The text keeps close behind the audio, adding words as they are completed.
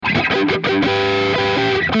Welcome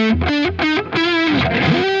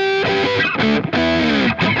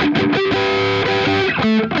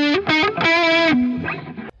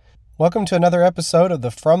to another episode of the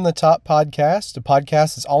From the Top podcast. A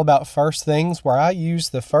podcast that's all about first things, where I use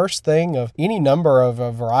the first thing of any number of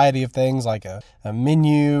a variety of things, like a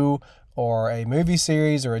menu or a movie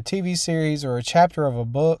series or a TV series or a chapter of a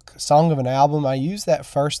book, song of an album. I use that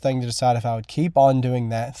first thing to decide if I would keep on doing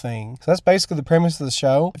that thing. So that's basically the premise of the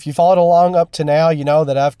show. If you followed along up to now, you know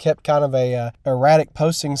that I've kept kind of a erratic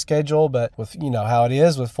posting schedule, but with, you know, how it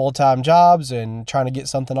is with full-time jobs and trying to get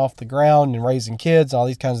something off the ground and raising kids, all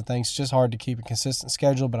these kinds of things, it's just hard to keep a consistent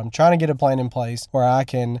schedule. But I'm trying to get a plan in place where I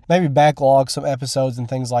can maybe backlog some episodes and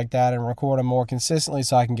things like that and record them more consistently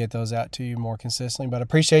so I can get those out to you more consistently. But I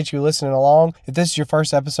appreciate you listening along. If this is your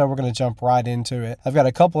first episode, we're going to jump right into it. I've got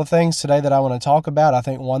a couple of things today that I want to talk about. I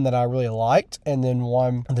think one that I really liked and then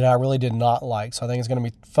one that I really did not like. So I think it's going to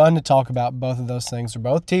be fun to talk about both of those things. They're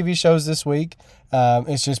both TV shows this week.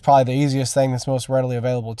 It's just probably the easiest thing that's most readily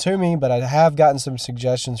available to me, but I have gotten some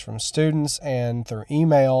suggestions from students and through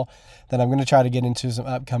email that I'm going to try to get into some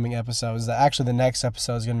upcoming episodes. Actually, the next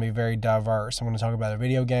episode is going to be very diverse. I'm going to talk about a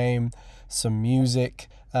video game, some music,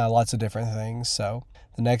 lots of different things. So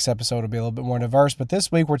the next episode will be a little bit more diverse, but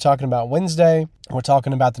this week we're talking about Wednesday. We're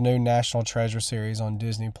talking about the new National Treasure series on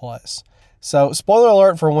Disney+. So, spoiler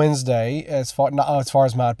alert for Wednesday, as far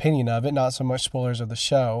as my opinion of it, not so much spoilers of the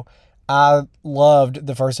show. I loved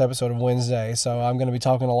the first episode of Wednesday, so I'm going to be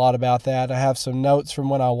talking a lot about that. I have some notes from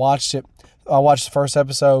when I watched it. I watched the first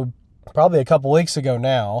episode probably a couple weeks ago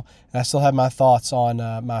now, and I still have my thoughts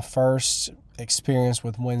on my first experience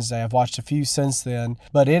with Wednesday. I've watched a few since then,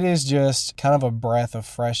 but it is just kind of a breath of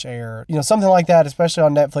fresh air. You know, something like that, especially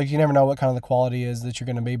on Netflix, you never know what kind of the quality is that you're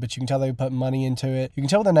going to be, but you can tell they put money into it. You can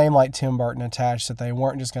tell with a name like Tim Burton attached that they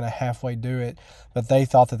weren't just going to halfway do it, but they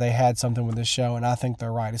thought that they had something with this show, and I think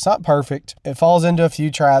they're right. It's not perfect. It falls into a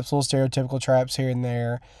few traps, little stereotypical traps here and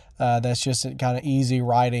there. That's just kind of easy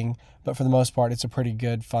writing, but for the most part, it's a pretty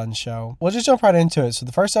good, fun show. We'll just jump right into it. So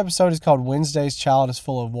the first episode is called Wednesday's Child is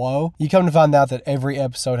Full of Woe. You come to find out that every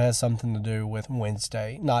episode has something to do with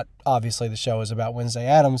Wednesday. Not obviously the show is about Wednesday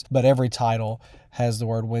Addams, but every title has the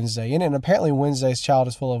word Wednesday in it. And apparently Wednesday's Child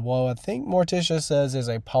is Full of Woe, I think Morticia says, is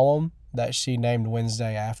a poem that she named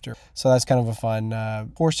Wednesday after. So that's kind of a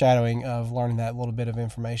fun foreshadowing of learning that little bit of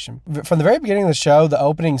information. From the very beginning of the show, the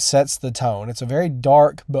opening sets the tone. It's a very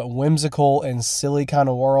dark but whimsical and silly kind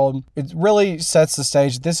of world. It really sets the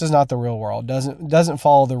stage. This is not the real world. Doesn't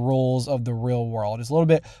follow the rules of the real world. It's a little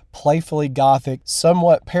bit playfully gothic,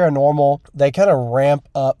 somewhat paranormal. They kind of ramp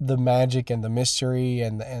up the magic and the mystery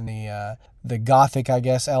and the gothic, I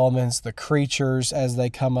guess, elements, the creatures as they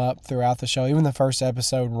come up throughout the show. Even the first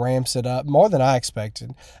episode ramps it up more than I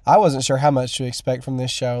expected. I wasn't sure how much to expect from this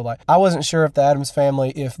show. Like, I wasn't sure if the Addams family,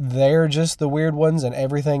 if they're just the weird ones and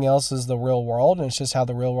everything else is the real world, and it's just how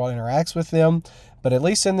the real world interacts with them. But at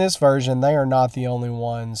least in this version, they are not the only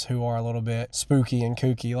ones who are a little bit spooky and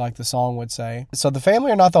kooky, like the song would say. So the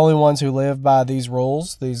family are not the only ones who live by these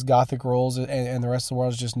rules, these gothic rules, and the rest of the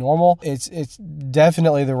world is just normal. It's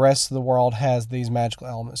definitely the rest of the world has these magical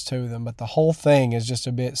elements to them, but the whole thing is just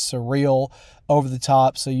a bit surreal, over the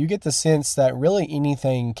top, so you get the sense that really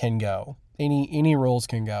anything can go. Any rules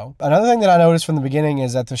can go. Another thing that I noticed from the beginning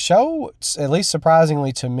is that the show, at least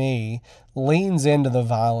surprisingly to me, leans into the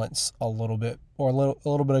violence a little bit, or a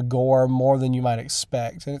little bit of gore more than you might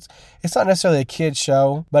expect. And it's not necessarily a kid's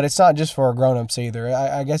show, but it's not just for grown-ups either.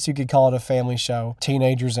 I guess you could call it a family show,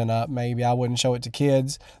 teenagers and up maybe. I wouldn't show it to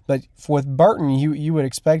kids, but with Burton, you would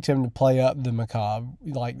expect him to play up the macabre.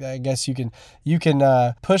 Like, I guess you can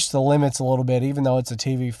push the limits a little bit, even though it's a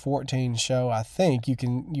TV-14 show. I think you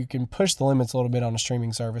can push the limits a little bit on a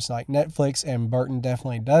streaming service like Netflix, and Burton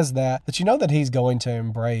definitely does that. But you know that he's going to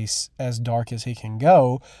embrace as dark as he can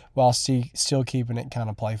go while still keeping it kind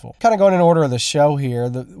of playful. Kind of going in order of the show here,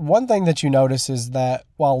 the one thing that you notice is that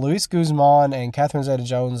while Luis Guzman and Catherine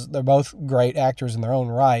Zeta-Jones, they're both great actors in their own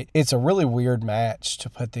right, it's a really weird match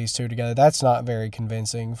to put these two together. That's not very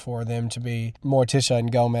convincing for them to be Morticia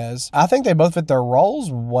and Gomez. I think they both fit their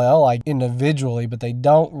roles well, like individually, but they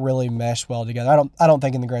don't really mesh well together. I don't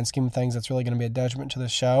think in the grand scheme of things that's really going to be a detriment to the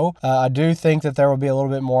show. I do think that there will be a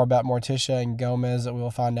little bit more about Morticia and Gomez that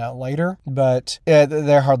we'll find out later, but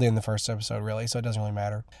they're hardly in the first episode really, so it doesn't really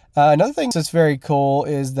matter. Another thing that's very cool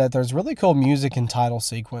is that there's really cool music in title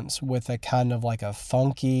sequence with a kind of like a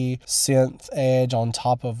funky synth edge on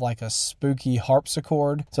top of like a spooky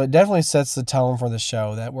harpsichord. So it definitely sets the tone for the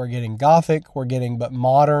show that we're getting gothic, we're getting but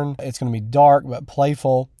modern. It's going to be dark but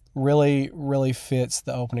playful. really, really fits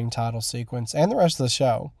the opening title sequence and the rest of the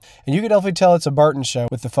show. And you can definitely tell it's a Burton show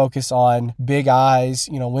with the focus on big eyes.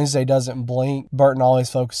 Wednesday doesn't blink. Burton always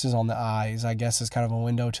focuses on the eyes. I guess it's kind of a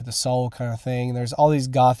window to the soul kind of thing. There's all these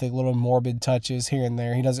gothic little morbid touches here and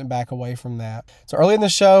there. He doesn't back away from that. So early in the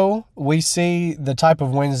show, we see the type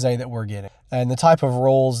of Wednesday that we're getting and the type of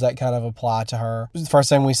rules that kind of apply to her. The first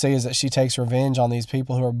thing we see is that she takes revenge on these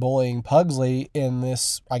people who are bullying Pugsley in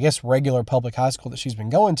this, I guess, regular public high school that she's been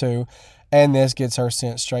going to, and this gets her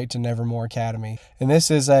sent straight to Nevermore Academy. And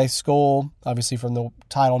this is a school, obviously from the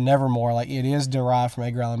title Nevermore, like it is derived from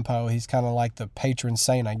Edgar Allan Poe. He's kind of like the patron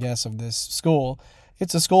saint, I guess, of this school.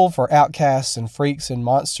 It's a school for outcasts and freaks and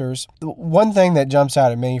monsters. One thing that jumps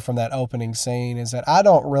out at me from that opening scene is that I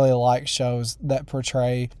don't really like shows that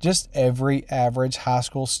portray just every average high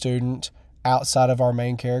school student outside of our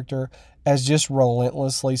main character as just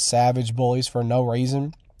relentlessly savage bullies for no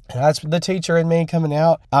reason. And that's the teacher in me coming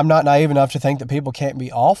out. I'm not naive enough to think that people can't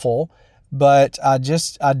be awful, but I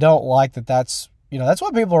don't like that that's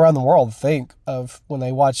what people around the world think of when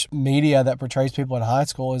they watch media that portrays people in high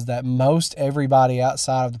school, is that most everybody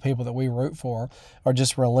outside of the people that we root for are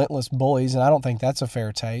just relentless bullies. And I don't think that's a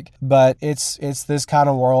fair take, but it's this kind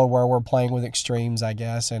of world where we're playing with extremes, I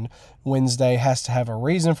guess. And Wednesday has to have a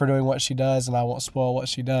reason for doing what she does, and I won't spoil what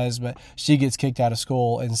she does, but she gets kicked out of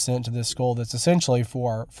school and sent to this school that's essentially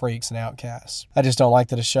for freaks and outcasts. I just don't like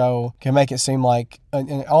that a show can make it seem like,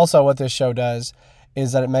 and also what this show does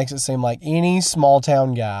is that it makes it seem like any small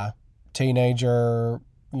town guy, teenager,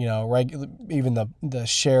 even the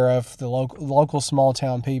sheriff, the local small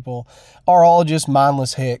town people are all just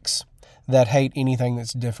mindless hicks that hate anything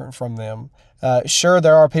that's different from them. Sure,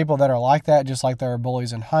 there are people that are like that, just like there are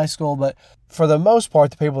bullies in high school, but for the most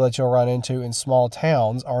part, the people that you'll run into in small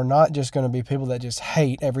towns are not just going to be people that just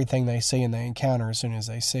hate everything they see and they encounter as soon as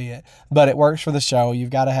they see it. But it works for the show. You've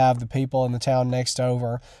got to have the people in the town next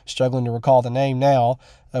over, struggling to recall the name now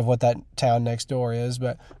of what that town next door is,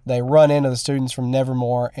 but they run into the students from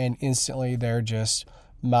Nevermore and instantly they're just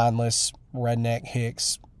mindless redneck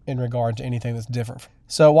hicks in regard to anything that's different.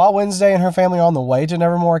 So while Wednesday and her family are on the way to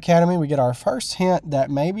Nevermore Academy, we get our first hint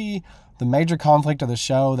that maybe the major conflict of the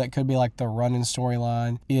show that could be like the running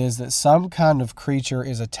storyline is that some kind of creature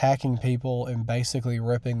is attacking people and basically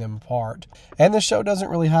ripping them apart. And the show doesn't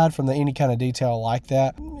really hide from any kind of detail like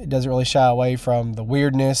that. It doesn't really shy away from the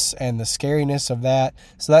weirdness and the scariness of that.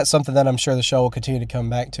 So that's something that I'm sure the show will continue to come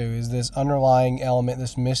back to, is this underlying element,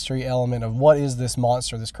 this mystery element of what is this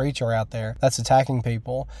monster, this creature out there that's attacking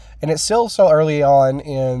people. And it's still so early on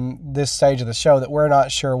in this stage of the show that we're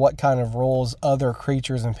not sure what kind of rules other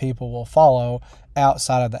creatures and people will follow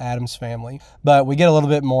outside of the Addams family. But we get a little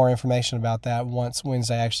bit more information about that once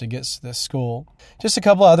Wednesday actually gets to this school. Just a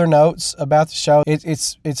couple of other notes about the show.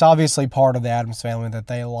 It's obviously part of the Addams family that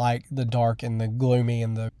they like the dark and the gloomy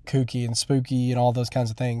and the kooky and spooky and all those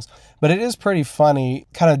kinds of things. But it is pretty funny,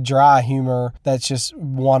 kind of dry humor that's just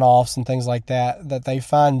one-offs and things like that they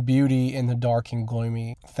find beauty in the dark and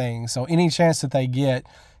gloomy things. So any chance that they get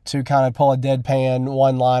to kind of pull a deadpan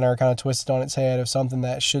one-liner, kind of twist it on its head of something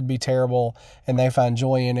that should be terrible and they find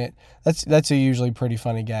joy in it, that's a usually pretty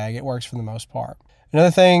funny gag. It works for the most part. Another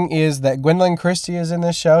thing is that Gwendoline Christie is in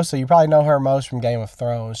this show, so you probably know her most from Game of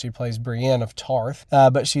Thrones. She plays Brienne of Tarth,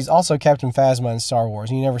 but she's also Captain Phasma in Star Wars.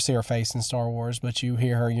 You never see her face in Star Wars, but you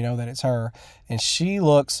hear her, you know that it's her, and she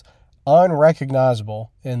looks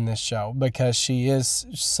unrecognizable in this show because she is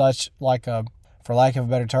such like a, for lack of a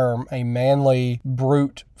better term, a manly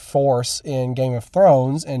brute force in Game of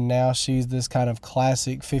Thrones, and now she's this kind of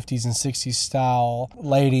classic 50s and 60s style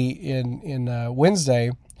lady in Wednesday.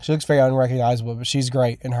 She looks very unrecognizable, but she's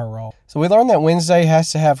great in her role. So we learned that Wednesday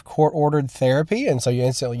has to have court-ordered therapy, and so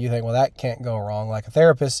you think, well, that can't go wrong. Like a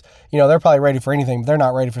therapist, they're probably ready for anything, but they're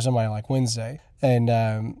not ready for somebody like Wednesday.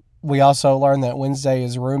 And we also learned that Wednesday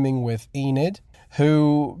is rooming with Enid,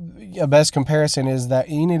 who a best comparison is that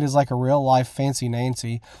Enid is like a real life Fancy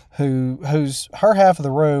Nancy whose her half of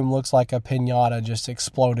the room looks like a piñata just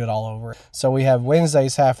exploded all over it. So we have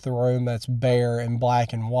Wednesday's half of the room that's bare and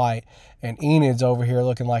black and white, and Enid's over here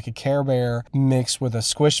looking like a Care Bear mixed with a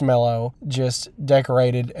Squishmallow just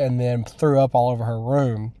decorated and then threw up all over her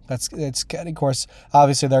room. It's of course,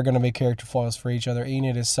 obviously they're going to be character flaws for each other.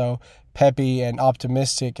 Enid is so peppy and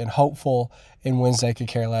optimistic and hopeful, and Wednesday could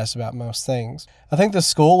care less about most things. I think the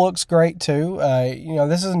school looks great too.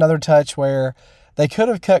 This is another touch where they could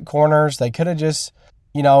have cut corners. They could have just,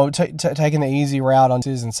 taken the easy route on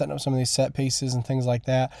and setting up some of these set pieces and things like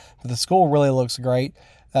that. But the school really looks great.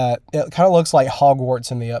 It kind of looks like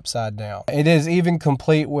Hogwarts in the Upside Down. It is even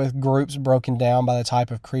complete with groups broken down by the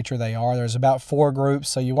type of creature they are. There's about 4 groups,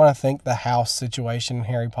 so you want to think the house situation in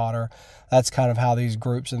Harry Potter. That's kind of how these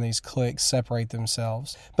groups and these cliques separate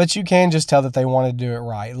themselves. But you can just tell that they want to do it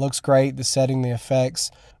right. It looks great, the setting, the effects.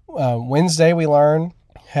 Wednesday, we learn,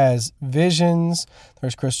 has visions.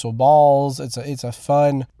 There's crystal balls. It's a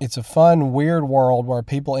fun, weird world where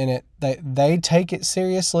people in it, they take it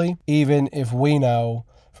seriously, even if we know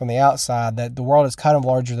from the outside that the world is kind of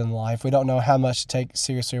larger than life. We don't know how much to take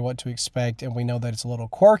seriously or what to expect, and we know that it's a little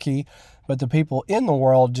quirky, but the people in the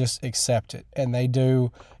world just accept it, and they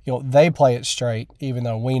do, they play it straight, even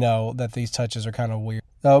though we know that these touches are kind of weird.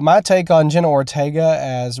 So my take on Jenna Ortega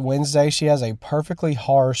as Wednesday, she has a perfectly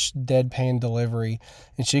harsh, deadpan delivery,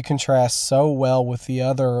 and she contrasts so well with the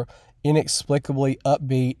other inexplicably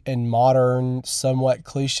upbeat and modern, somewhat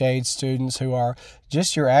cliched students who are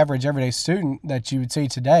just your average everyday student that you would see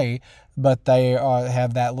today, but they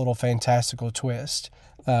have that little fantastical twist.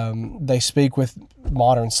 They speak with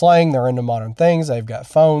modern slang, they're into modern things, they've got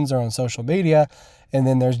phones, they're on social media, and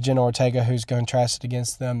then there's Jenna Ortega, who's contrasted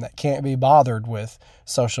against them, that can't be bothered with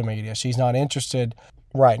social media. She's not interested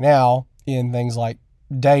right now in things like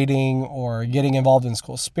dating or getting involved in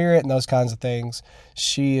school spirit and those kinds of things.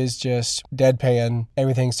 She is just deadpan.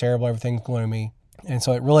 Everything's terrible. Everything's gloomy. And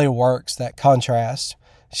so it really works, that contrast.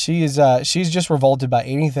 She's just revolted by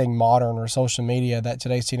anything modern or social media that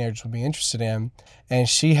today's teenagers would be interested in. And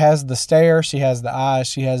she has the stare, she has the eyes,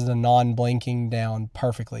 she has the non-blinking down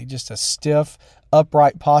perfectly. Just a stiff,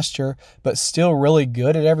 upright posture, but still really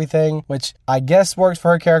good at everything, which I guess works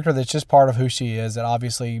for her character. That's just part of who she is. That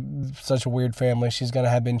obviously, such a weird family, she's going to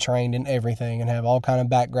have been trained in everything and have all kind of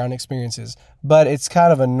background experiences. But it's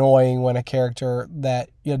kind of annoying when a character that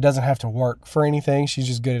doesn't have to work for anything, she's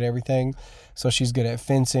just good at everything. So she's good at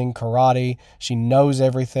fencing, karate. She knows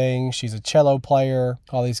everything. She's a cello player,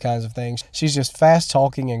 all these kinds of things. She's just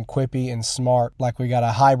fast-talking and quippy and smart, like we got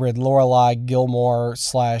a hybrid Lorelai Gilmore /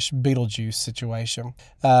 Beetlejuice situation.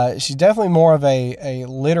 She's definitely more of a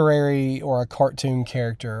literary or a cartoon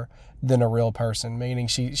character than a real person, meaning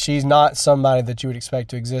she's not somebody that you would expect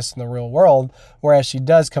to exist in the real world, whereas she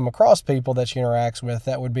does come across people that she interacts with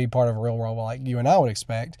that would be part of a real world like you and I would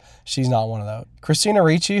expect. She's not one of those. Christina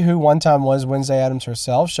Ricci, who one time was Wednesday Addams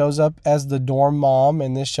herself, shows up as the dorm mom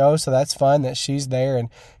in this show, so that's fun that she's there, and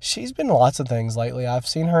she's been in lots of things lately. I've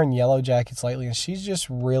seen her in Yellow Jackets lately, and she's just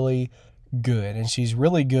really good, and she's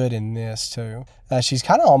really good in this too. She's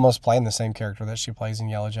kind of almost playing the same character that she plays in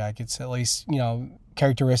Yellow Jackets, at least,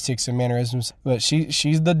 characteristics and mannerisms, but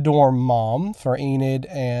she's the dorm mom for Enid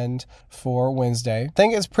and for Wednesday. I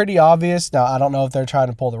think it's pretty obvious. Now, I don't know if they're trying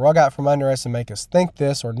to pull the rug out from under us and make us think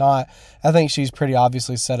this or not. I think she's pretty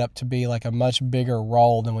obviously set up to be like a much bigger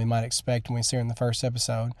role than we might expect when we see her in the first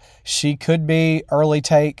episode. She could be early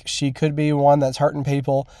take. She could be one that's hurting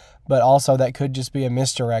people, but also that could just be a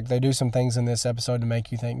misdirect. They do some things in this episode to make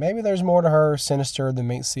you think maybe there's more to her sinister than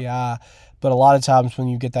meets the eye. But a lot of times when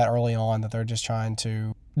you get that early on that they're just trying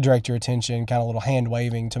to direct your attention, kind of a little hand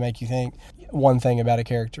waving to make you think one thing about a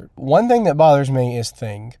character. One thing that bothers me is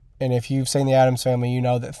Thing. And if you've seen the Addams Family, you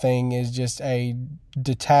know that Thing is just a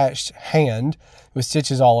detached hand with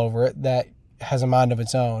stitches all over it that has a mind of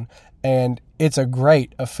its own. And it's a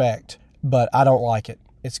great effect, but I don't like it.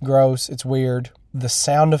 It's gross. It's weird. The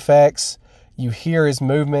sound effects, you hear his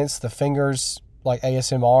movements, the fingers, like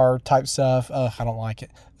ASMR type stuff. I don't like it.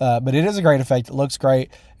 But it is a great effect. It looks great.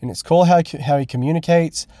 And it's cool how he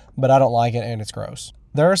communicates, but I don't like it, and it's gross.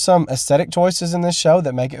 There are some aesthetic choices in this show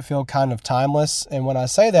that make it feel kind of timeless. And when I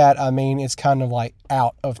say that, I mean it's kind of like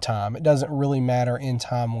out of time. It doesn't really matter in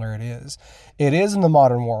time where it is. It is in the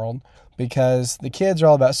modern world because the kids are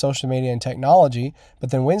all about social media and technology,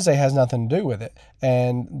 but then Wednesday has nothing to do with it.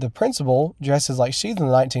 And the principal dresses like she's in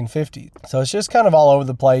the 1950s. So it's just kind of all over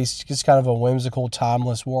the place, just kind of a whimsical,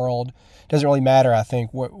 timeless world. It doesn't really matter, I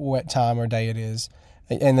think, what time or day it is.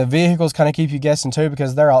 And the vehicles kind of keep you guessing too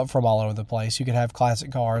because they're out from all over the place. You could have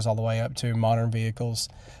classic cars all the way up to modern vehicles.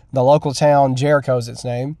 The local town, Jericho is its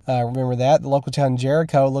name. Remember that? The local town,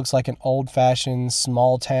 Jericho, looks like an old-fashioned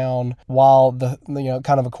small town, while the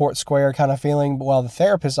kind of a court square kind of feeling, while the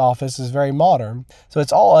therapist's office is very modern. So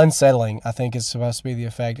it's all unsettling, I think is supposed to be the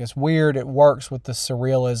effect. It's weird. It works with the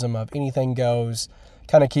surrealism of anything goes,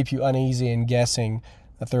 kind of keep you uneasy and guessing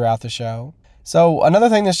throughout the show. So another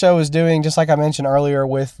thing this show is doing, just like I mentioned earlier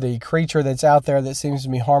with the creature that's out there that seems to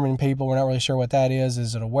be harming people, we're not really sure what that is.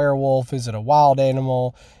 Is it a werewolf? Is it a wild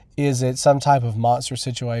animal? Is it some type of monster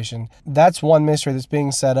situation? That's one mystery that's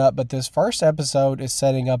being set up, but this first episode is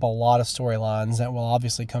setting up a lot of storylines that we'll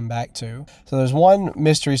obviously come back to. So there's one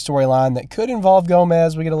mystery storyline that could involve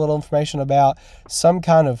Gomez. We get a little information about some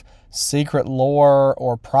kind of secret lore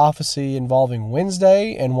or prophecy involving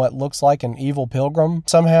Wednesday and what looks like an evil pilgrim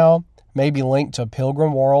somehow. Maybe linked to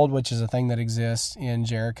Pilgrim World, which is a thing that exists in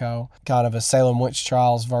Jericho. Kind of a Salem Witch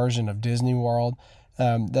Trials version of Disney World.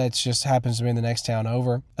 That just happens to be in the next town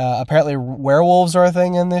over. Apparently werewolves are a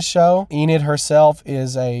thing in this show. Enid herself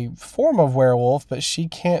is a form of werewolf, but she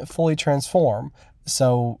can't fully transform.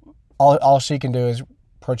 So all she can do is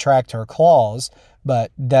protract her claws,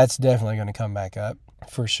 but that's definitely going to come back up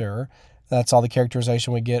for sure. That's all the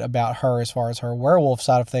characterization we get about her as far as her werewolf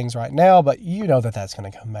side of things right now, but you know that that's going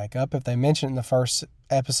to come back up. If they mention it in the first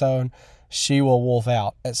episode, she will wolf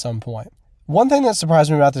out at some point. One thing that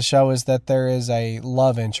surprised me about the show is that there is a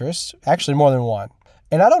love interest, actually more than one.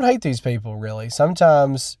 And I don't hate these people, really.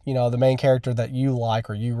 Sometimes, the main character that you like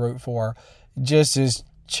or you root for just is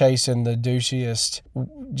chasing the douchiest,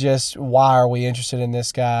 just why are we interested in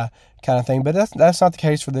this guy kind of thing. But that's not the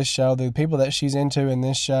case for this show. The people that she's into in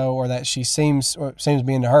this show, or that she seems to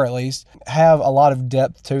be into her at least, have a lot of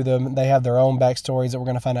depth to them. They have their own backstories that we're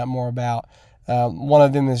going to find out more about. One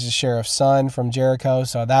of them is the sheriff's son from Jericho,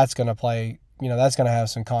 so that's going to play, that's going to have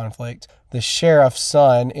some conflict. The sheriff's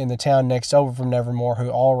son in the town next over from Nevermore, who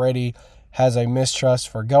already has a mistrust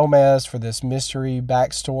for Gomez, for this mystery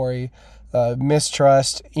backstory,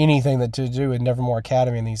 mistrust anything that to do with Nevermore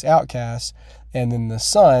Academy and these outcasts. And then the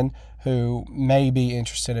son, who may be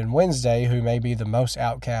interested in Wednesday, who may be the most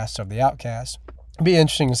outcast of the outcasts. It'd be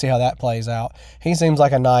interesting to see how that plays out. He seems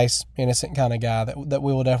like a nice, innocent kind of guy that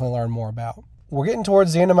we will definitely learn more about. We're getting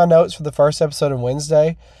towards the end of my notes for the first episode of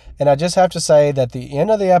Wednesday, and I just have to say that the end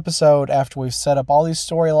of the episode, after we've set up all these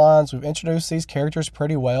storylines, we've introduced these characters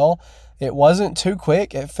pretty well. It wasn't too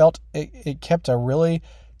quick. It kept a really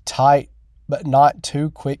tight but not too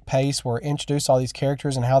quick pace where it introduced all these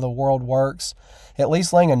characters and how the world works, at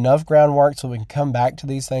least laying enough groundwork so we can come back to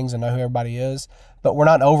these things and know who everybody is. But we're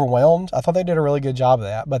not overwhelmed. I thought they did a really good job of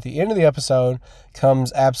that. But the end of the episode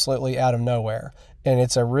comes absolutely out of nowhere. And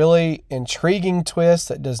it's a really intriguing twist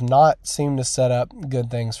that does not seem to set up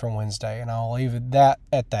good things for Wednesday. And I'll leave it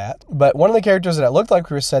at that. But one of the characters that it looked like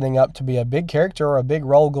we were setting up to be a big character or a big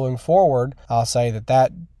role going forward, I'll say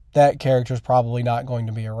that character is probably not going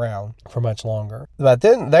to be around for much longer. But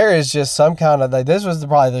then there is just some kind of, this was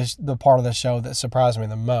probably the part of the show that surprised me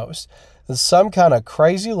the most. There's some kind of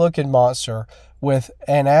crazy looking monster with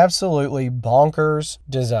an absolutely bonkers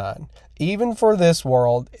design. Even for this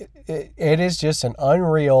world, it is just an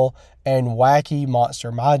unreal and wacky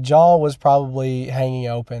monster. My jaw was probably hanging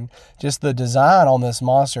open. Just the design on this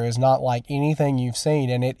monster is not like anything you've seen,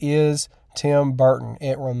 and it is Tim Burton.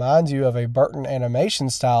 It reminds you of a Burton animation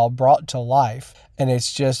style brought to life, and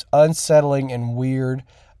it's just unsettling and weird,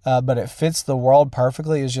 but it fits the world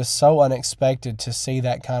perfectly. It's just so unexpected to see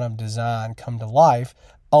that kind of design come to life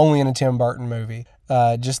only in a Tim Burton movie.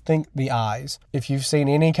 Just think the eyes. If you've seen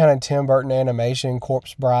any kind of Tim Burton animation,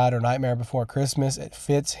 Corpse Bride or Nightmare Before Christmas, it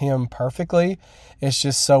fits him perfectly. It's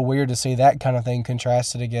just so weird to see that kind of thing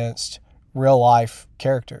contrasted against real life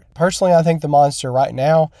character. Personally, I think the monster right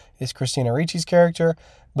now is Christina Ricci's character,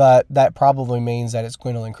 but that probably means that it's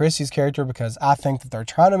Gwendoline Christie's character, because I think that they're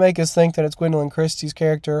trying to make us think that it's Gwendoline Christie's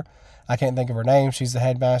character. I can't think of her name. She's the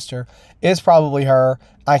headmaster. It's probably her.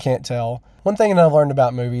 I can't tell. One thing that I've learned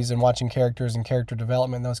about movies and watching characters and character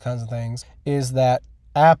development and those kinds of things is that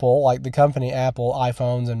Apple, like the company Apple,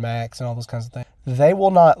 iPhones and Macs and all those kinds of things, they will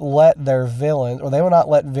not let their villains, or they will not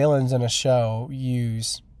let villains in a show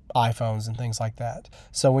use iPhones and things like that.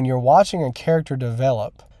 So when you're watching a character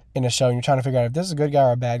develop in a show and you're trying to figure out if this is a good guy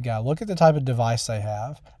or a bad guy, look at the type of device they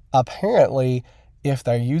have. Apparently, if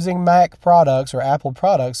they're using Mac products or Apple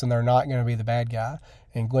products, then they're not going to be the bad guy.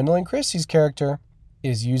 And Gwendoline Christie's character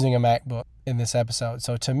is using a MacBook in this episode.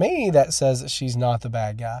 So to me, that says that she's not the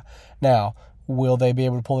bad guy. Now, will they be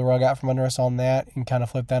able to pull the rug out from under us on that and kind of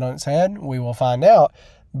flip that on its head? We will find out.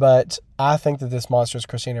 But I think that this monster is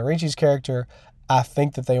Christina Ricci's character. I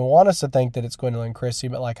think that they want us to think that it's Gwendoline Christie,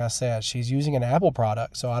 but like I said, she's using an Apple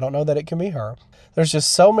product, so I don't know that it can be her. There's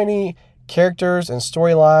just so many characters and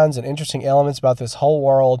storylines and interesting elements about this whole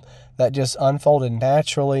world that just unfolded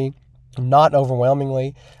naturally, not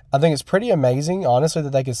overwhelmingly. I think it's pretty amazing, honestly,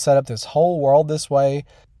 that they could set up this whole world this way.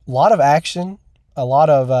 A lot of action, a lot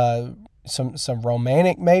of some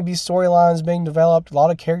romantic maybe storylines being developed, a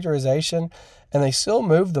lot of characterization, and they still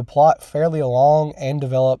move the plot fairly along and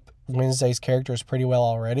develop Wednesday's characters pretty well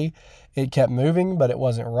already. It kept moving, but it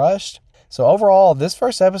wasn't rushed. So overall, this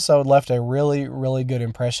first episode left a really, really good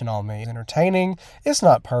impression on me. It's entertaining. It's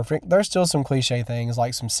not perfect. There's still some cliche things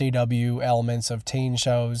like some CW elements of teen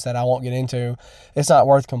shows that I won't get into. It's not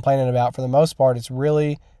worth complaining about. For the most part, it's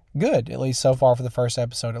really good, at least so far for the first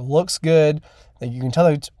episode. It looks good. You can tell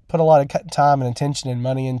they put a lot of time and attention and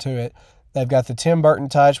money into it. They've got the Tim Burton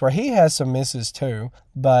touch where he has some misses too,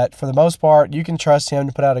 but for the most part, you can trust him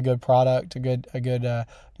to put out a good product, a good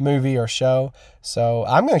movie or show. So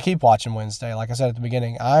I'm going to keep watching Wednesday. Like I said at the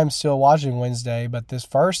beginning, I'm still watching Wednesday, but this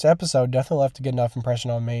first episode definitely left a good enough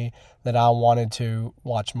impression on me that I wanted to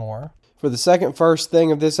watch more. For the second first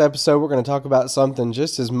thing of this episode, we're going to talk about something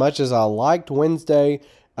just as much as I liked Wednesday,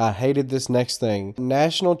 I hated this next thing.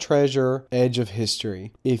 National Treasure: Edge of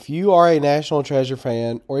History. If you are a National Treasure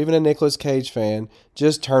fan or even a Nicolas Cage fan,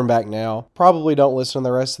 just turn back now. Probably don't listen to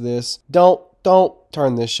the rest of this. Don't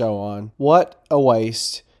turn this show on. What a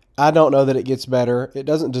waste. I don't know that it gets better. It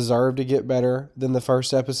doesn't deserve to get better than the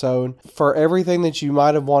first episode. For everything that you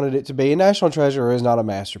might have wanted it to be, National Treasure is not a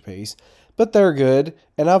masterpiece, but they're good.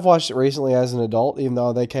 And I've watched it recently as an adult, even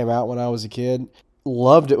though they came out when I was a kid.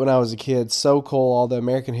 Loved it when I was a kid. So cool, all the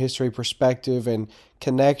American history perspective and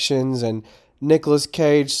connections, and Nicolas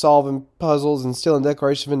Cage solving puzzles and stealing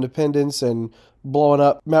Declaration of Independence and blowing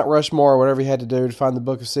up Mount Rushmore or whatever he had to do to find the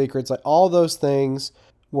Book of Secrets. Like, all those things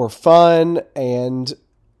were fun, and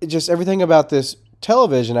just everything about this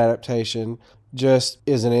television adaptation just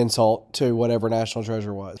is an insult to whatever National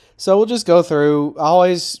Treasure was. So we'll just go through. I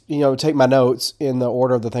always, take my notes in the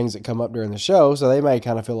order of the things that come up during the show, so they may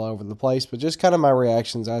kind of feel all over the place, but just kind of my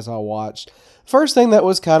reactions as I watched. First thing that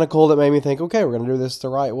was kind of cool that made me think, okay, we're going to do this the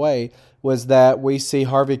right way, was that we see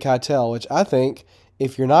Harvey Keitel, which I think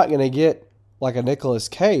if you're not going to get like a Nicolas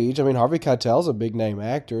Cage, Harvey Keitel's a big name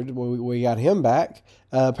actor. We got him back.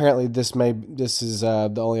 Apparently this is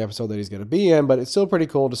the only episode that he's going to be in, but it's still pretty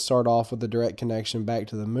cool to start off with a direct connection back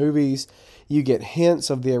to the movies. You get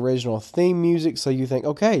hints of the original theme music, so you think,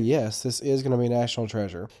 okay, yes, this is going to be National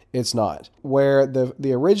Treasure. It's not. Where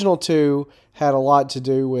the original two had a lot to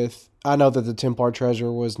do with, I know that the Templar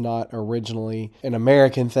Treasure was not originally an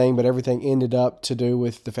American thing, but everything ended up to do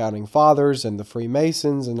with the Founding Fathers and the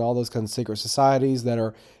Freemasons and all those kinds of secret societies that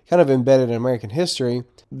are kind of embedded in American history.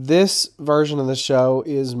 This version of the show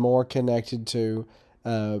is more connected to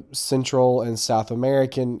Central and South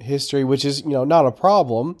American history, which is, not a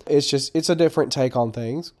problem. It's a different take on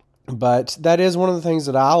things. But that is one of the things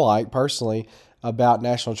that I like personally about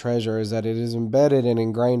National Treasure, is that it is embedded and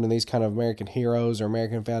ingrained in these kind of American heroes or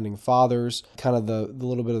American founding fathers, kind of the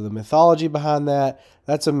little bit of the mythology behind that.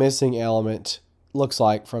 That's a missing element, looks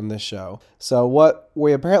like, from this show. So what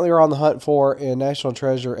we apparently are on the hunt for in National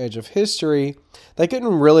Treasure: Edge of History, they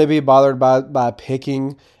couldn't really be bothered by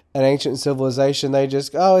picking an ancient civilization. They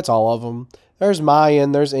just, it's all of them. There's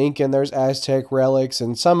Mayan, there's Incan, there's Aztec relics,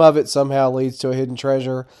 and some of it somehow leads to a hidden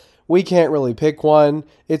treasure. We can't really pick one.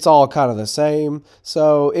 It's all kind of the same.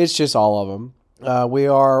 So it's just all of them. We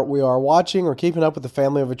are watching or keeping up with the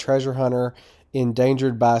family of a treasure hunter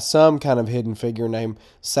endangered by some kind of hidden figure named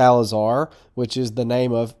Salazar, which is the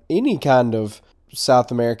name of any kind of South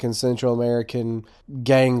American, Central American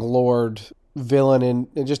gang lord villain,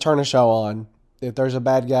 and just turn a show on. If there's a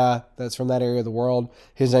bad guy that's from that area of the world,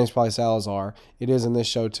 his name's probably Salazar. It is in this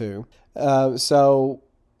show too. So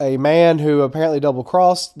a man who apparently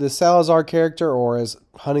double-crossed the Salazar character, or is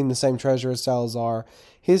hunting the same treasure as Salazar,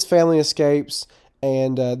 his family escapes,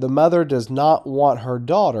 and the mother does not want her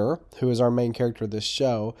daughter, who is our main character of this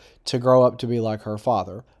show, to grow up to be like her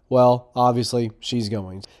father. Well, obviously, she's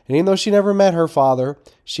going. And even though she never met her father,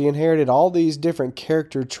 she inherited all these different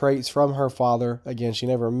character traits from her father, again, she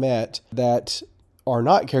never met, that are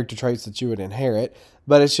not character traits that you would inherit.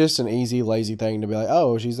 But it's just an easy, lazy thing to be like,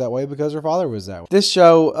 oh, she's that way because her father was that way. This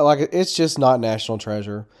show, it's just not National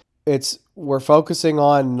Treasure. We're focusing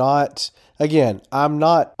on again, I'm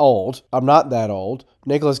not old. I'm not that old.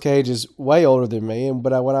 Nicolas Cage is way older than me.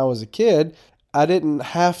 But when I was a kid, I didn't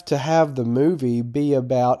have to have the movie be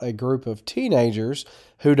about a group of teenagers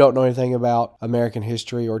who don't know anything about American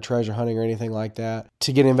history or treasure hunting or anything like that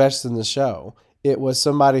to get invested in the show. It was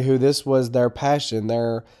somebody who this was their passion,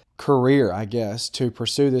 their career, I guess, to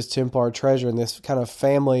pursue this Templar treasure and this kind of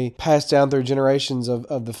family passed down through generations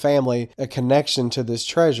of the family, a connection to this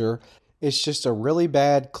treasure. It's just a really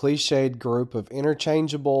bad, cliched group of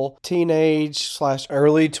interchangeable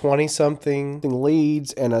teenage/early 20-something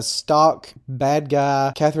leads and a stock bad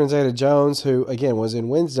guy, Catherine Zeta-Jones, who, again, was in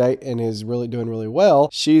Wednesday and is really doing really well.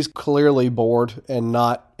 She's clearly bored and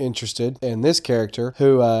not interested in this character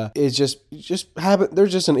who is they're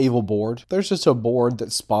just an evil board. There's just a board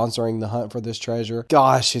that's sponsoring the hunt for this treasure.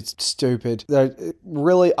 Gosh, it's stupid. There's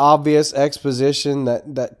really obvious exposition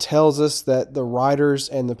that tells us that the writers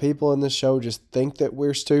and the people in the show just think that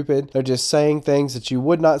we're stupid. They're just saying things that you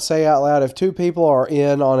would not say out loud. If two people are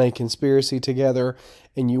in on a conspiracy together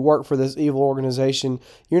and you work for this evil organization,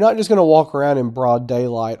 you're not just going to walk around in broad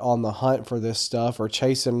daylight on the hunt for this stuff or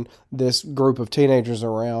chasing this group of teenagers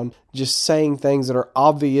around, just saying things that are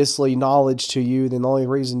obviously knowledge to you. Then the only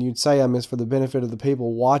reason you'd say them is for the benefit of the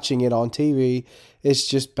people watching it on TV. It's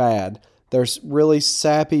just bad. There's really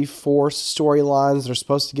sappy, forced storylines that are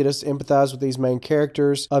supposed to get us to empathize with these main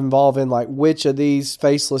characters, involving like which of these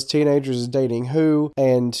faceless teenagers is dating who,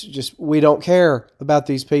 and just we don't care about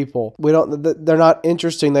these people. They're not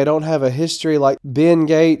interesting. They don't have a history. Like Ben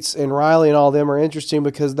Gates and Riley and all of them are interesting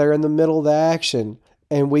because they're in the middle of the action.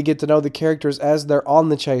 And we get to know the characters as they're on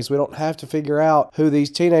the chase. We don't have to figure out who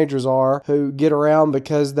these teenagers are who get around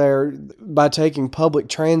because by taking public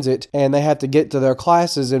transit and they have to get to their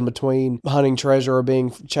classes in between hunting treasure or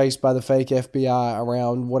being chased by the fake FBI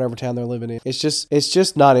around whatever town they're living in. It's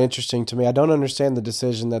just not interesting to me. I don't understand the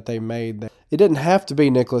decision that they made. It didn't have to be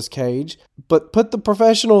Nicolas Cage, but put the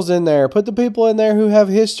professionals in there. Put the people in there who have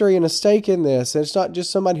history and a stake in this. And it's not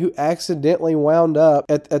just somebody who accidentally wound up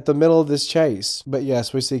at the middle of this chase. But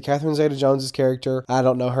yes, we see Catherine Zeta-Jones' character. I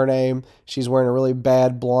don't know her name. She's wearing a really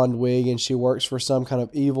bad blonde wig, and she works for some kind of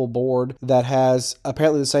evil board that has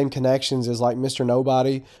apparently the same connections as like Mr.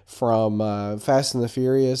 Nobody from Fast and the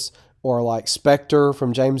Furious, or like Spectre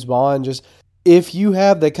from James Bond. Just if you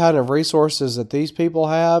have the kind of resources that these people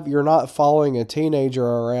have, you're not following a teenager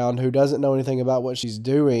around who doesn't know anything about what she's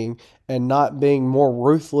doing and not being more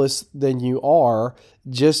ruthless than you are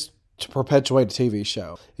just to perpetuate a TV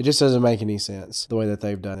show. It just doesn't make any sense the way that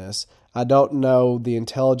they've done this. I don't know the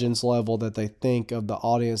intelligence level that they think of the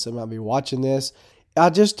audience that might be watching this.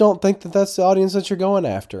 I just don't think that that's the audience that you're going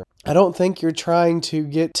after. I don't think you're trying to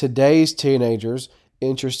get today's teenagers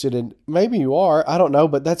interested in, maybe you are, I don't know,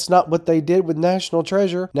 but that's not what they did with National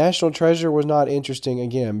Treasure. National Treasure was not interesting,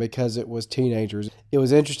 again, because it was teenagers. It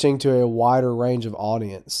was interesting to a wider range of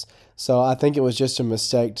audience. So I think it was just a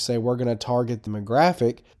mistake to say we're going to target the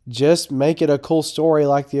demographic. Just make it a cool story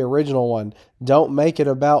like the original one. Don't make it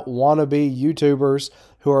about wannabe YouTubers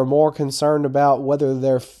who are more concerned about whether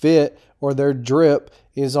their fit or their drip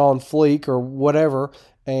is on fleek or whatever,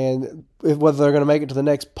 and whether they're going to make it to the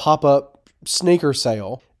next pop-up sneaker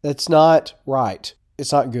sale. That's not right.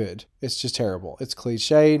 It's not good. It's just terrible. It's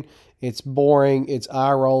cliched. It's boring. It's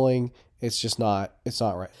eye-rolling. It's not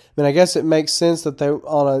right. I mean, I guess it makes sense that they're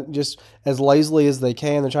just as lazily as they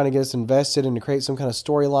can, they're trying to get us invested and to create some kind of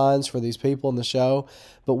storylines for these people in the show.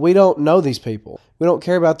 But we don't know these people. We don't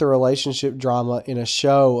care about the relationship drama in a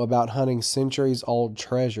show about hunting centuries-old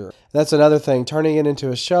treasure. That's another thing. Turning it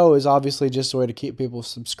into a show is obviously just a way to keep people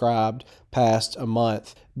subscribed past a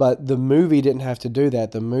month. But the movie didn't have to do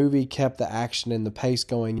that. The movie kept the action and the pace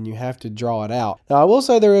going, and you have to draw it out. Now, I will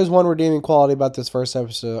say there is one redeeming quality about this first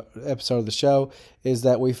episode of the show, is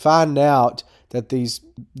that we find out that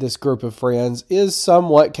this group of friends is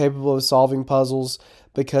somewhat capable of solving puzzles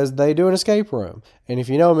because they do an escape room. And if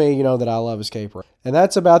you know me, you know that I love escape room. And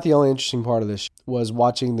that's about the only interesting part of this was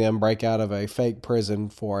watching them break out of a fake prison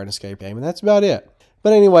for an escape game. And that's about it.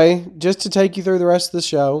 But anyway, just to take you through the rest of the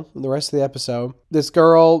show, the rest of the episode, this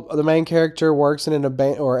girl, the main character, works in at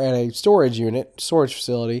a storage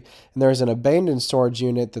facility, and there's an abandoned storage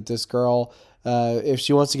unit that this girl, if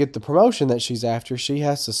she wants to get the promotion that she's after, she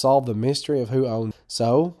has to solve the mystery of who owns it.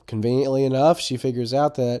 So, conveniently enough, she figures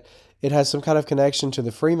out that it has some kind of connection to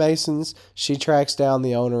the Freemasons. She tracks down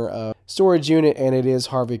the owner of storage unit, and it is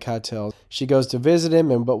Harvey Keitel. She goes to visit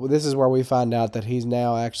him, but this is where we find out that he's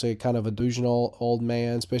now actually kind of a delusional old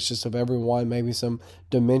man, suspicious of everyone, maybe some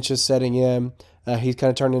dementia setting in. He's kind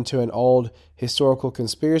of turned into an old historical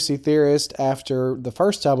conspiracy theorist after the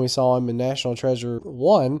first time we saw him in National Treasure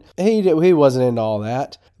 1. He wasn't into all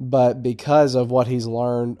that, but because of what he's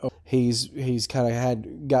learned, he's kind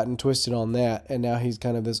of gotten twisted on that, and now he's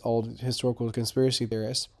kind of this old historical conspiracy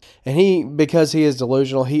theorist. And because he is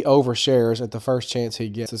delusional, he overshares at the first chance he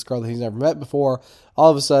gets. This girl that he's never met before, all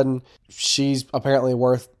of a sudden, she's apparently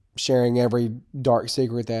worth sharing every dark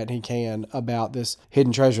secret that he can about this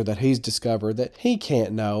hidden treasure that he's discovered that he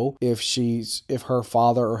can't know if her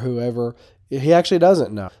father or whoever, he actually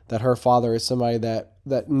doesn't know that her father is somebody that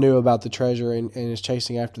that knew about the treasure and is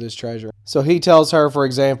chasing after this treasure. So he tells her, for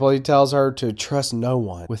example, he tells her to trust no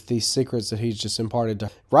one with these secrets that he's just imparted to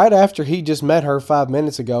her. Right after he just met her 5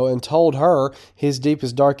 minutes ago and told her his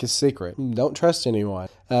deepest, darkest secret. Don't trust anyone.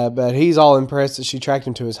 But he's all impressed that she tracked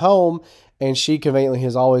him to his home, and she conveniently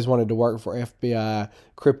has always wanted to work for FBI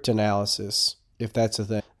cryptanalysis, if that's a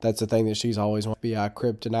thing. That's a thing that she's always wanted, FBI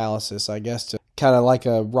cryptanalysis, I guess, to kind of like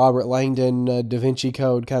a Robert Langdon, Da Vinci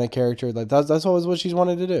Code kind of character. Like that's always what she's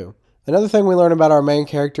wanted to do. Another thing we learn about our main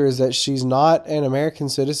character is that she's not an American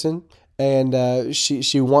citizen, and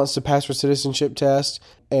she wants to pass her citizenship test.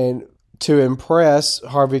 And to impress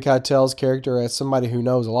Harvey Keitel's character as somebody who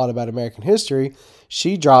knows a lot about American history,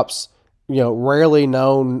 she drops rarely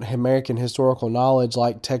known American historical knowledge,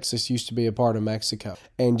 like Texas used to be a part of Mexico.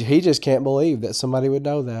 And he just can't believe that somebody would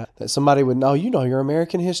know that somebody would know, your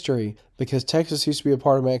American history because Texas used to be a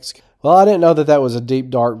part of Mexico. Well, I didn't know that was a deep,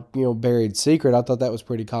 dark, buried secret. I thought that was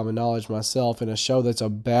pretty common knowledge myself. In a show that's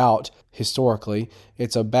about, historically,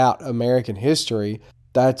 it's about American history,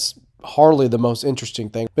 that's hardly the most interesting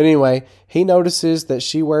thing. But anyway, he notices that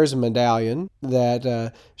she wears a medallion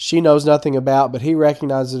that she knows nothing about, but he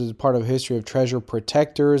recognizes it as part of a history of treasure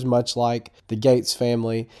protectors, much like the Gates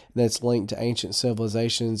family, that's linked to ancient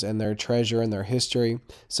civilizations and their treasure and their history.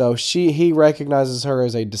 So he recognizes her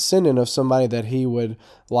as a descendant of somebody that he would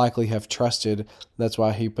likely have trusted. That's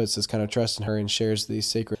why he puts this kind of trust in her and shares these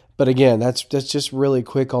secrets. But again, that's just really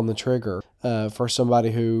quick on the trigger for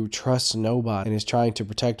somebody who trusts nobody and is trying to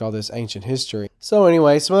protect all this ancient history. So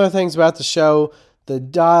anyway, some other things about the show. The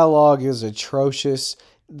dialogue is atrocious.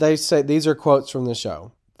 They say, these are quotes from the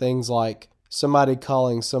show. Things like somebody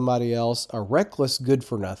calling somebody else a reckless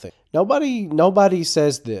good-for-nothing. Nobody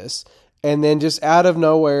says this. And then just out of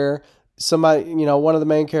nowhere, somebody, one of the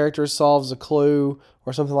main characters solves a clue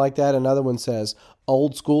or something like that. Another one says,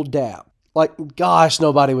 old school dap. Like, gosh,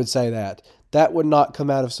 nobody would say that. That would not come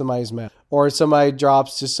out of somebody's mouth. Or somebody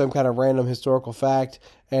drops just some kind of random historical fact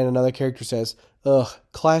and another character says, ugh,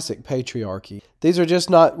 classic patriarchy. These are just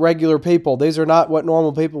not regular people. These are not what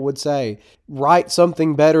normal people would say. Write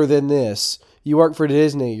something better than this. You work for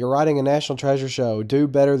Disney. You're writing a National Treasure show. Do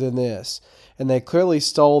better than this. And they clearly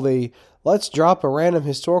stole the let's drop a random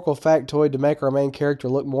historical factoid to make our main character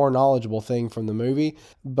look more knowledgeable thing from the movie.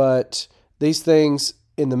 But these things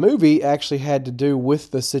in the movie actually had to do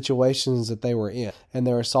with the situations that they were in. And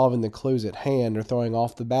they were solving the clues at hand or throwing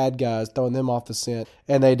off the bad guys, throwing them off the scent.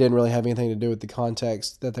 And they didn't really have anything to do with the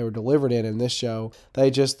context that they were delivered in this show.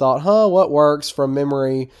 They just thought, what works from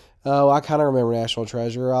memory? Oh, I kind of remember National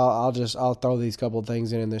Treasure. I'll throw these couple of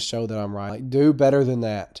things in this show that I'm writing. Like, do better than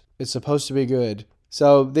that. It's supposed to be good.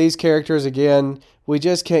 So these characters, again, we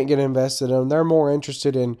just can't get invested in them. They're more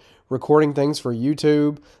interested in recording things for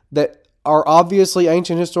YouTube that are obviously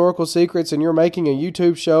ancient historical secrets, and you're making a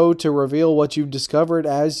YouTube show to reveal what you've discovered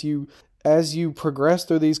as you progress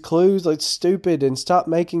through these clues. It's stupid, and stop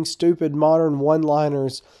making stupid modern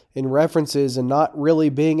one-liners and references and not really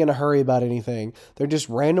being in a hurry about anything. They're just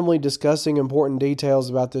randomly discussing important details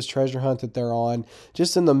about this treasure hunt that they're on,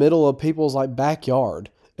 just in the middle of people's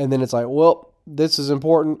backyard. And then it's like, well, this is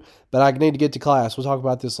important, but I need to get to class. We'll talk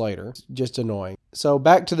about this later. It's just annoying. So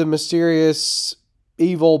back to the mysterious,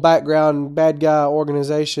 evil background, bad guy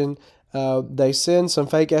organization. They send some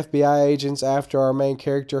fake FBI agents after our main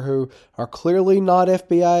character who are clearly not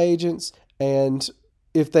FBI agents. And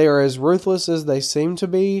if they are as ruthless as they seem to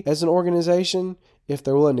be as an organization, if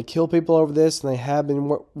they're willing to kill people over this, and they have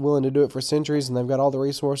been willing to do it for centuries, and they've got all the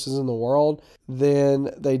resources in the world, then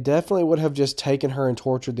they definitely would have just taken her and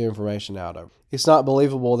tortured the information out of her. It's not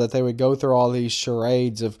believable that they would go through all these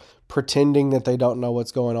charades of pretending that they don't know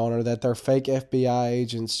what's going on or that they're fake FBI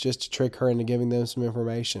agents just to trick her into giving them some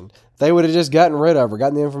information. They would have just gotten rid of her,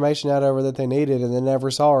 gotten the information out of her that they needed, and then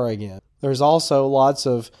never saw her again. There's also lots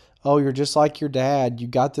of, you're just like your dad. You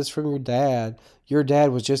got this from your dad. Your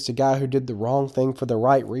dad was just a guy who did the wrong thing for the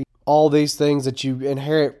right reason. All these things that you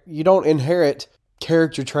inherit. You don't inherit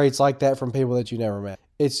character traits like that from people that you never met.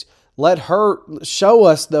 It's let her show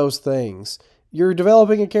us those things. You're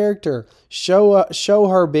developing a character. Show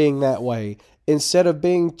her being that way instead of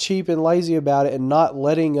being cheap and lazy about it and not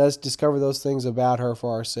letting us discover those things about her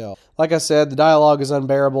for ourselves. Like I said, the dialogue is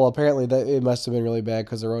unbearable. Apparently, it must have been really bad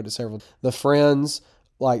because I wrote it several. The friends,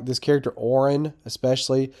 like this character Oren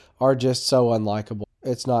especially, are just so unlikable.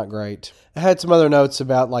 It's not great. I had some other notes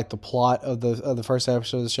about like the plot of the first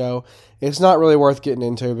episode of the show. It's not really worth getting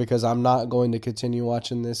into because I'm not going to continue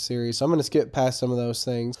watching this series. So I'm going to skip past some of those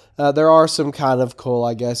things. There are some kind of cool,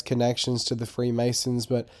 I guess, connections to the Freemasons,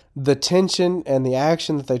 but the tension and the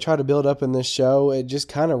action that they try to build up in this show, it just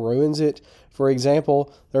kind of ruins it. For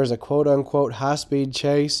example, there's a quote-unquote high-speed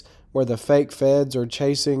chase where the fake feds are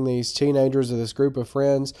chasing these teenagers of this group of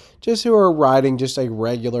friends just who are riding just a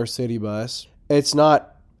regular city bus. It's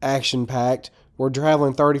not action-packed. We're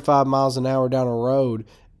traveling 35 miles an hour down a road,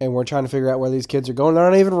 and we're trying to figure out where these kids are going. They're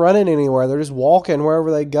not even running anywhere. They're just walking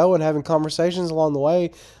wherever they go and having conversations along the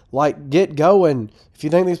way. Like, get going. If you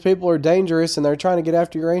think these people are dangerous and they're trying to get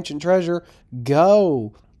after your ancient treasure,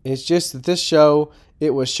 go. It's just that this show,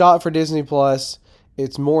 it was shot for Disney Plus.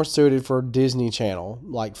 It's more suited for Disney Channel,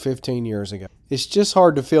 like 15 years ago. It's just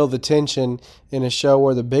hard to feel the tension in a show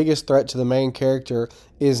where the biggest threat to the main character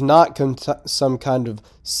is not some kind of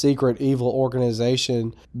secret evil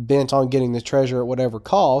organization bent on getting the treasure at whatever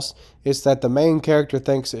cost. It's that the main character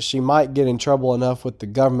thinks that she might get in trouble enough with the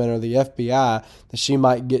government or the FBI that she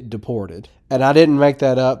might get deported. And I didn't make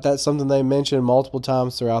that up. That's something they mentioned multiple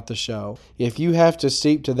times throughout the show. If you have to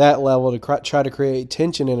steep to that level to try to create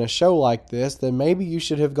tension in a show like this, then maybe you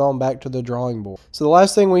should have gone back to the drawing board. So the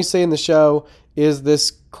last thing we see in the show is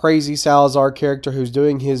this crazy Salazar character who's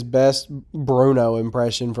doing his best Bruno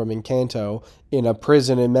impression from Encanto in a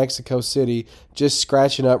prison in Mexico City, just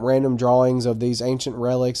scratching up random drawings of these ancient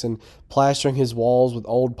relics and plastering his walls with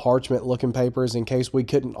old parchment-looking papers in case we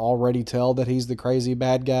couldn't already tell that he's the crazy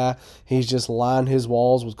bad guy. He's just lined his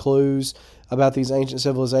walls with clues about these ancient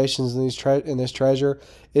civilizations and this treasure.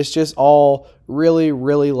 It's just all really,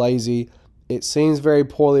 really lazy. It seems very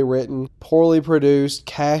poorly written, poorly produced,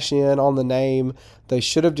 cash in on the name. They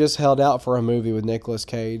should have just held out for a movie with Nicolas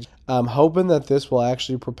Cage. I'm hoping that this will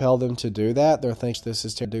actually propel them to do that. They're thinking this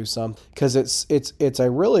is to do something because it's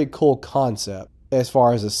a really cool concept as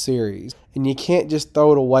far as a series. And you can't just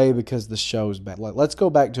throw it away because the show's bad. Let's go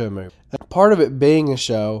back to a movie. Part of it being a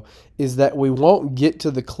show is that we won't get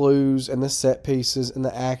to the clues and the set pieces and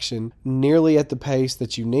the action nearly at the pace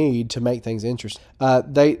that you need to make things interesting.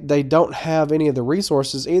 They don't have any of the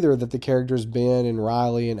resources either that the characters Ben and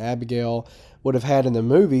Riley and Abigail would have had in the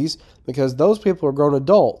movies because those people are grown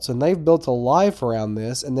adults and they've built a life around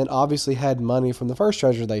this and then obviously had money from the first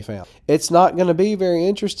treasure they found. It's not going to be very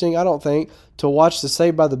interesting, I don't think, to watch the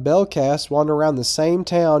Saved by the Bell cast wander around the same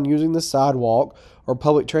town using the sidewalk or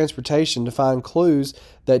public transportation to find clues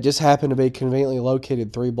that just happen to be conveniently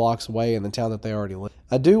located 3 blocks away in the town that they already live.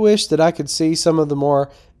 I do wish that I could see some of the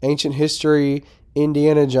more ancient history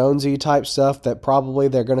Indiana Jonesy type stuff that probably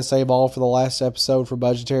they're going to save all for the last episode for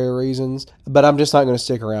budgetary reasons, but I'm just not going to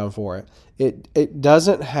stick around for it. It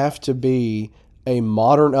doesn't have to be a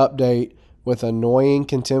modern update with annoying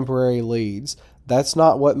contemporary leads. That's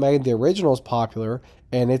not what made the originals popular,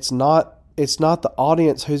 and it's not the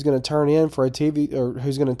audience who's going to turn in for a TV or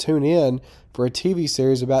who's going to tune in for a TV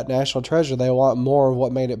series about National Treasure. They want more of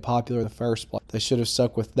what made it popular in the first place. They should have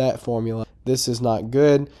stuck with that formula. This is not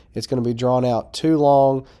good. It's going to be drawn out too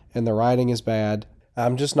long, and the writing is bad.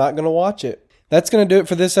 I'm just not going to watch it. That's going to do it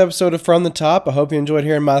for this episode of From the Top. I hope you enjoyed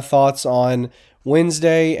hearing my thoughts on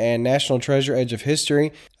Wednesday and National Treasure Edge of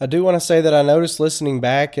History. I do want to say that I noticed listening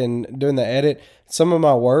back and doing the edit, some of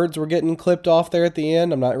my words were getting clipped off there at the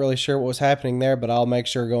end. I'm not really sure what was happening there, but I'll make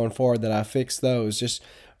sure going forward that I fix those. Just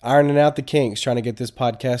ironing out the kinks, trying to get this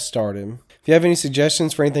podcast started. If you have any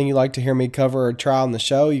suggestions for anything you'd like to hear me cover or try on the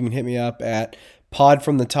show, you can hit me up at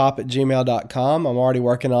podfromthetop@gmail.com. I'm already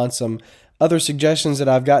working on some other suggestions that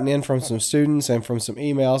I've gotten in from some students and from some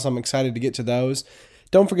emails. I'm excited to get to those.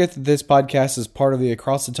 Don't forget that this podcast is part of the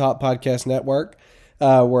Across the Top Podcast Network.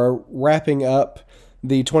 We're wrapping up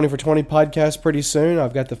the 20 for 20 podcast pretty soon.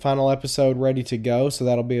 I've got the final episode ready to go, so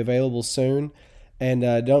that'll be available soon. And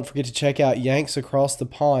don't forget to check out Yanks Across the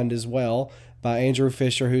Pond as well by Andrew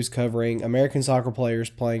Fisher, who's covering American soccer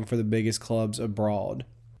players playing for the biggest clubs abroad.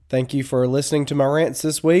 Thank you for listening to my rants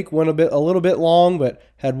this week. Went a little bit long, but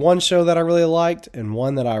had one show that I really liked and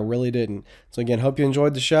one that I really didn't. So again, hope you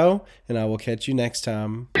enjoyed the show, and I will catch you next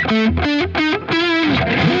time.